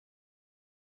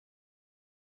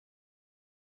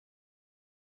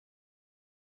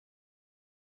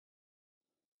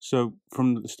So,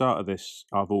 from the start of this,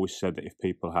 I've always said that if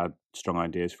people had strong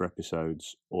ideas for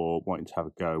episodes or wanting to have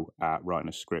a go at writing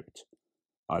a script,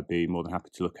 I'd be more than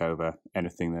happy to look over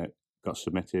anything that got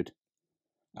submitted.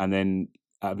 And then,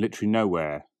 out of literally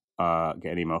nowhere,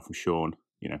 get an email from Sean,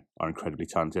 our incredibly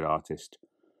talented artist,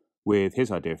 with his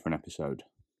idea for an episode.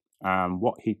 And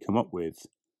what he'd come up with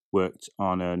worked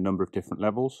on a number of different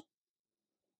levels.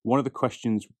 One of the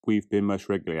questions we've been most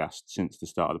regularly asked since the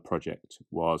start of the project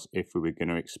was if we were going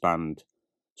to expand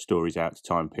stories out to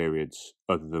time periods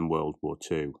other than World War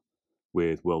II,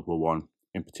 with World War One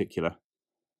in particular.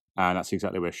 And that's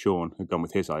exactly where Sean had gone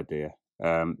with his idea.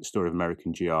 The story of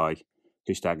American GI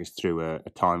who staggers through a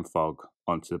time fog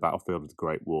onto the battlefield of the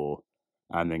Great War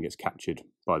and then gets captured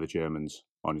by the Germans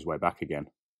on his way back again.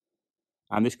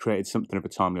 And this created something of a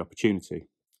timely opportunity,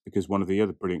 because one of the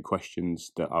other brilliant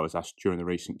questions that I was asked during the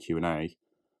recent Q&A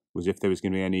was if there was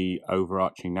going to be any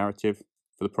overarching narrative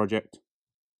for the project.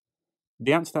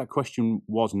 The answer to that question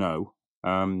was no.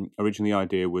 Originally, the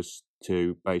idea was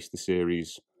to base the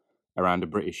series around a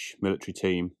British military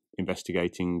team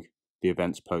investigating the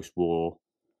events post-war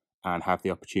and have the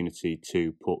opportunity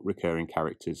to put recurring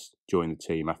characters join the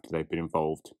team after they've been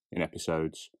involved in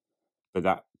episodes. But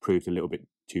that proved a little bit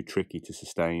too tricky to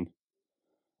sustain.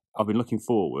 I've been looking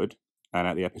forward, and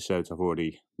at the episodes I've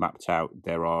already mapped out,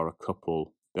 there are a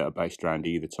couple that are based around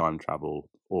either time travel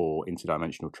or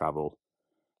interdimensional travel.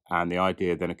 And the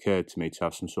idea then occurred to me to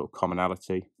have some sort of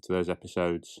commonality to those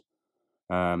episodes,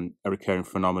 a recurring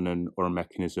phenomenon or a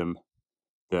mechanism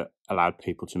that allowed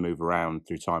people to move around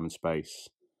through time and space.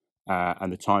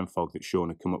 And the time fog that Sean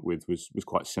had come up with was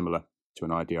quite similar to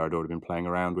an idea I'd already been playing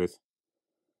around with.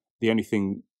 The only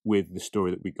thing with the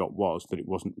story that we got was that it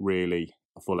wasn't really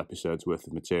a full episode's worth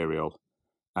of material,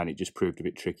 and it just proved a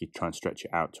bit tricky to try and stretch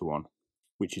it out to one,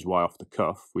 which is why off the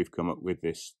cuff we've come up with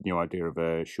this new idea of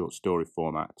a short story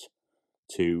format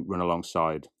to run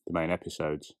alongside the main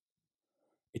episodes.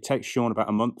 It takes Sean about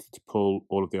a month to pull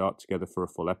all of the art together for a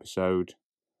full episode.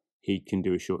 He can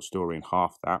do a short story in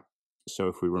half that, so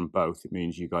if we run both, it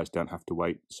means you guys don't have to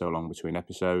wait so long between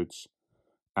episodes.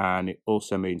 And it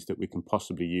also means that we can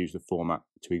possibly use the format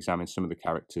to examine some of the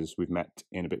characters we've met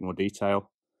in a bit more detail.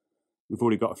 We've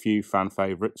already got a few fan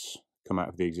favourites come out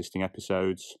of the existing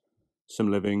episodes,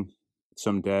 some living,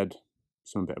 some dead,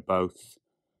 some a bit of both.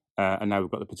 And now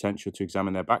we've got the potential to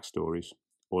examine their backstories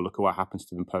or look at what happens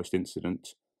to them post-incident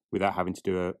without having to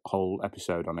do a whole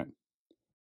episode on it.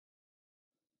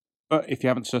 But if you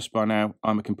haven't sussed by now,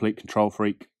 I'm a complete control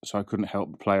freak, so I couldn't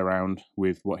help but play around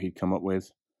with what he'd come up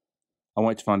with. I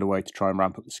wanted to find a way to try and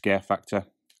ramp up the scare factor,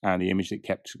 and the image that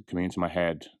kept coming into my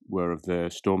head were of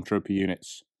the stormtrooper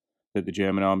units that the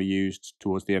German army used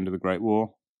towards the end of the Great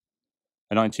War.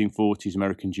 A 1940s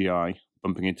American GI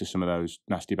bumping into some of those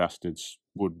nasty bastards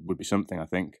would be something, I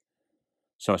think.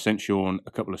 So I sent Sean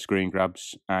a couple of screen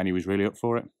grabs, and he was really up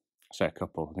for it. I say a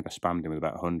couple, I think I spammed him with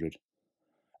about 100.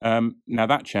 Now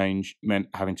that change meant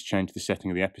having to change the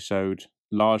setting of the episode,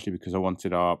 largely because I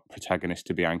wanted our protagonist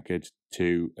to be anchored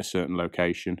to a certain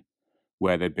location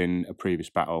where there'd been a previous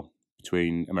battle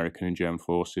between American and German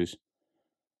forces.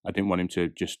 I didn't want him to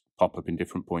just pop up in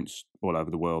different points all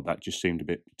over the world. That just seemed a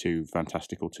bit too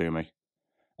fantastical to me.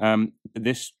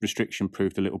 This restriction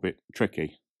proved a little bit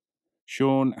tricky.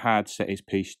 Sean had set his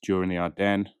piece during the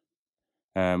Ardennes.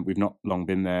 We've not long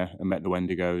been there and met the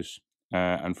Wendigos,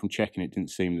 and from checking it didn't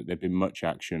seem that there'd been much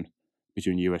action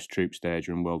between US troops there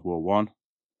during World War One.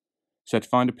 So to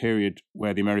find a period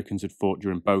where the Americans had fought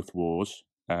during both wars,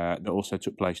 that also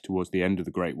took place towards the end of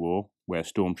the Great War, where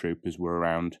stormtroopers were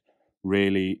around,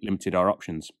 really limited our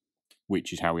options,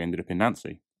 which is how we ended up in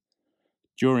Nancy.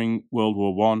 During World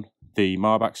War One, the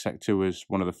Marbach sector was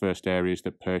one of the first areas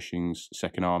that Pershing's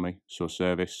Second Army saw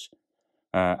service,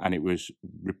 and it was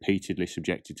repeatedly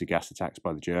subjected to gas attacks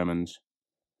by the Germans.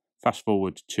 Fast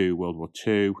forward to World War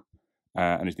II,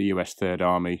 and as the US Third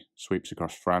Army sweeps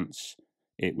across France,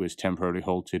 it was temporarily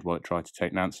halted while it tried to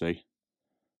take Nancy.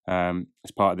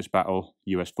 As part of this battle,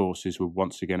 US forces were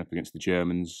once again up against the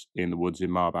Germans in the woods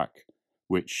in Marbach,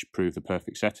 which proved the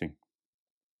perfect setting.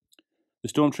 The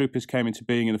stormtroopers came into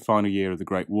being in the final year of the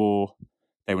Great War.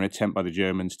 They were an attempt by the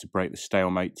Germans to break the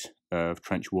stalemate of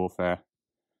trench warfare.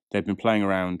 They'd been playing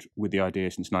around with the idea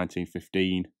since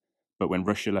 1915, but when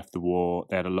Russia left the war,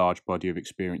 they had a large body of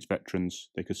experienced veterans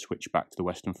they could switch back to the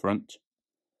Western Front.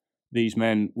 These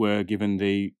men were given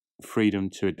the freedom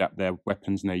to adapt their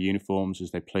weapons and their uniforms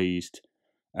as they pleased,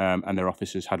 and their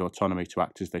officers had autonomy to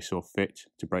act as they saw fit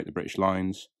to break the British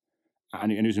lines.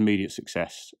 And it was immediate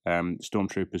success.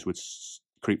 Stormtroopers would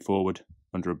creep forward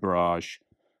under a barrage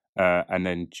and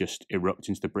then just erupt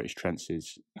into the British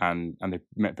trenches, and they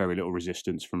met very little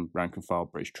resistance from rank and file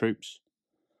British troops.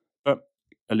 But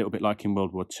a little bit like in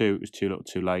World War II, it was too little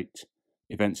too late.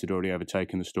 Events had already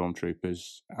overtaken the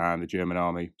stormtroopers, and the German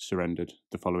army surrendered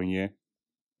the following year.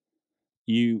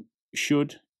 You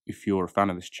should, if you're a fan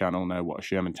of this channel, know what a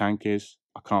Sherman tank is.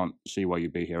 I can't see why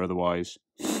you'd be here otherwise.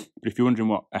 But if you're wondering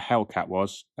what a Hellcat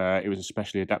was, it was a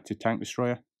specially adapted tank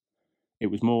destroyer. It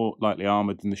was more lightly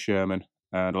armoured than the Sherman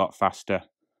and a lot faster,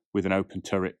 with an open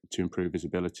turret to improve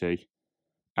visibility.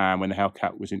 And when the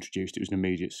Hellcat was introduced, it was an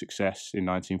immediate success in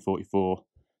 1944.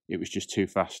 It was just too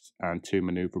fast and too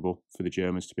manoeuvrable for the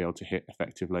Germans to be able to hit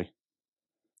effectively.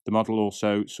 The model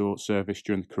also saw service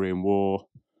during the Korean War,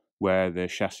 where the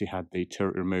chassis had the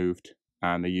turret removed,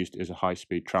 and they used it as a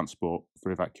high-speed transport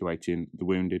for evacuating the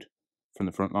wounded from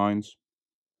the front lines.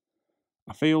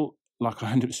 I feel like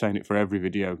I end up saying it for every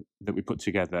video that we put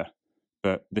together,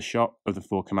 but the shot of the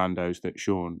 4 commandos that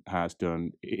Sean has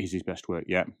done is his best work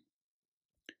yet.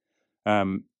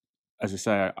 As I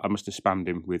say, I must have spammed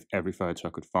him with every photo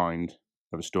I could find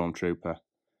of a stormtrooper,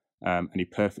 and he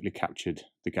perfectly captured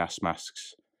the gas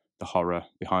masks, the horror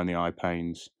behind the eye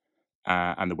pains,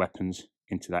 and the weapons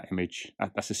into that image.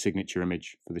 That's a signature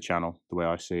image for the channel, the way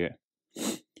I see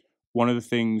it. One of the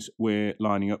things we're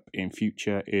lining up in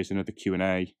future is another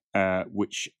Q&A,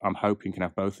 which I'm hoping can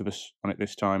have both of us on it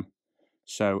this time.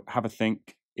 So have a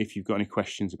think if you've got any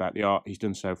questions about the art he's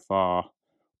done so far,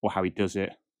 or how he does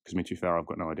it, because, I mean, to be fair, I've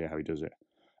got no idea how he does it.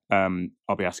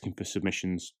 I'll be asking for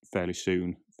submissions fairly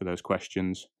soon for those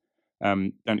questions.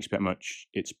 Don't expect much.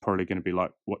 It's probably going to be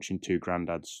like watching 2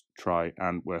 granddads try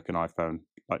and work an iPhone.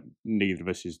 Like, neither of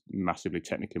us is massively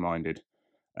technically minded,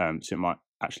 so it might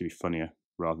actually be funnier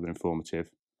rather than informative.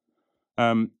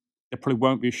 There probably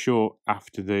won't be a short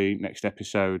after the next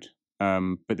episode,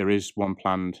 but there is one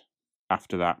planned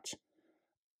after that.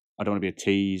 I don't want to be a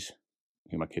tease.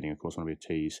 Who am I kidding? Of course, I want to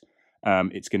be a tease.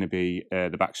 It's going to be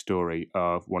the backstory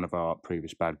of one of our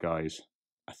previous bad guys.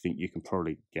 I think you can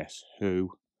probably guess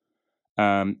who.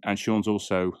 And Sean's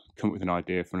also come up with an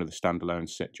idea for another standalone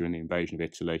set during the invasion of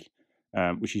Italy,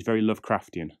 which is very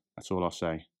Lovecraftian. That's all I'll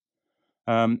say.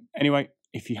 Anyway,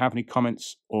 if you have any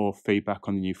comments or feedback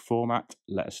on the new format,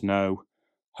 let us know.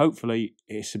 Hopefully,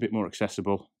 it's a bit more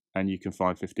accessible and you can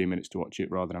find 15 minutes to watch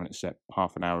it rather than having it set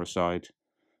half an hour aside.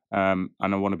 And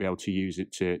I want to be able to use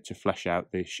it to flesh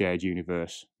out the shared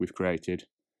universe we've created.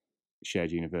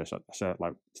 Shared universe, I say it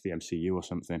like it's the MCU or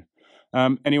something.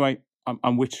 Anyway,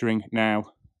 I'm wittering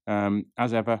now.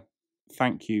 As ever,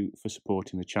 thank you for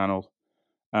supporting the channel.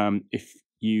 If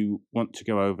you want to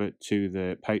go over to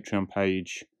the Patreon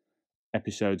page,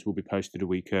 episodes will be posted a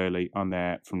week early on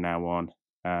there from now on,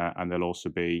 and there'll also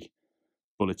be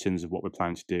bulletins of what we're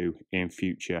planning to do in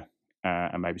future,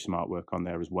 and maybe some artwork on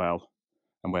there as well.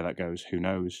 And where that goes, who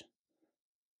knows?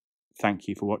 Thank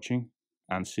you for watching,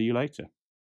 and see you later.